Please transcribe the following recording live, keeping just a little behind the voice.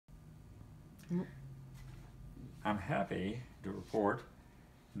I'm happy to report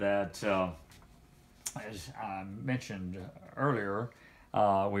that, as I mentioned earlier,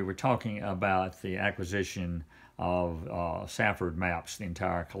 we were talking about the acquisition of Sanford maps, the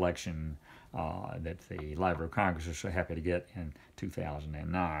entire collection that the Library of Congress was so happy to get in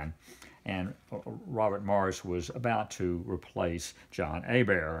 2009. And Robert Morris was about to replace John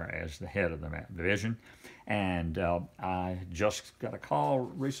Hebert as the head of the map division. And I just got a call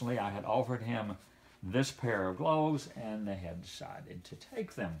recently. I had offered him this pair of globes, and they had decided to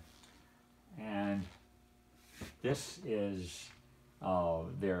take them. And this is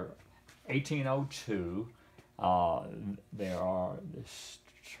their 1802. There are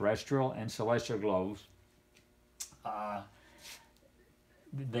terrestrial and celestial globes.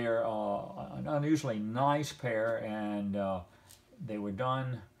 They're an unusually nice pair, and they were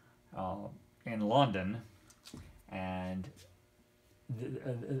done in London, and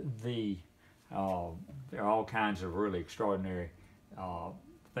there are all kinds of really extraordinary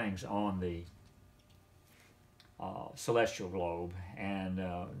things on the celestial globe, and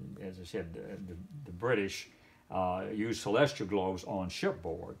as I said, the British use celestial globes on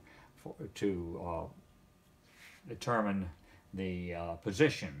shipboard to determine the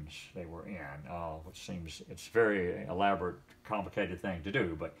positions they were in, which seems it's a very elaborate, complicated thing to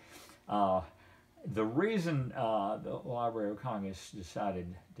do. But the reason the Library of Congress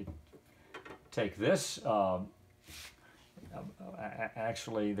decided to take this,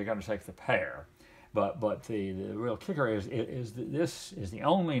 actually they're going to take the pair, but the real kicker is that this is the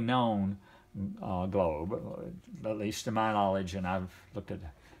only known globe, at least to my knowledge, and I've looked at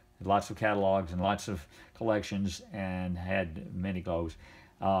lots of catalogs and lots of collections and had many globes.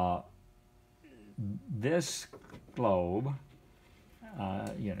 This globe,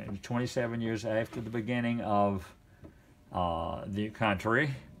 27 years after the beginning of the country,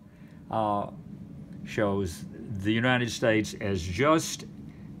 shows the United States as just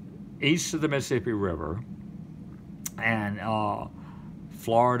east of the Mississippi River, and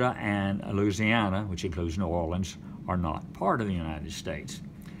Florida and Louisiana, which includes New Orleans, are not part of the United States.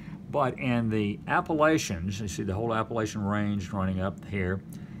 But in the Appalachians, you see the whole Appalachian range running up here,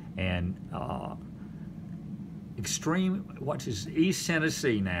 and what is East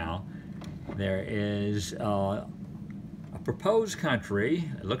Tennessee now, there is a proposed country,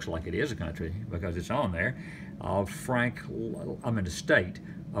 it looks like it is a country because it's on there, of the state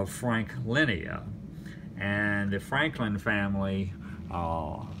of Franklinia. And the Franklin family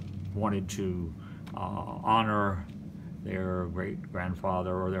wanted to honor their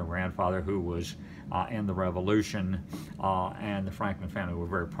great-grandfather or their grandfather who was in the Revolution, and the Franklin family were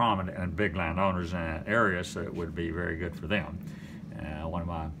very prominent and big landowners in that area, so it would be very good for them. One of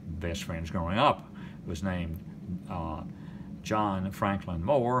my best friends growing up was named John Franklin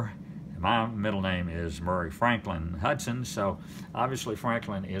Moore. My middle name is Murray Franklin Hudson, so obviously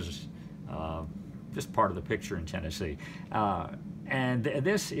Franklin is just part of the picture in Tennessee. And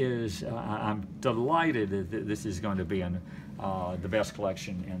this is, I'm delighted that this is going to be in the best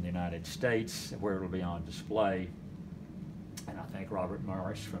collection in the United States, where it will be on display. And I thank Robert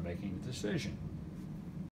Morris for making the decision.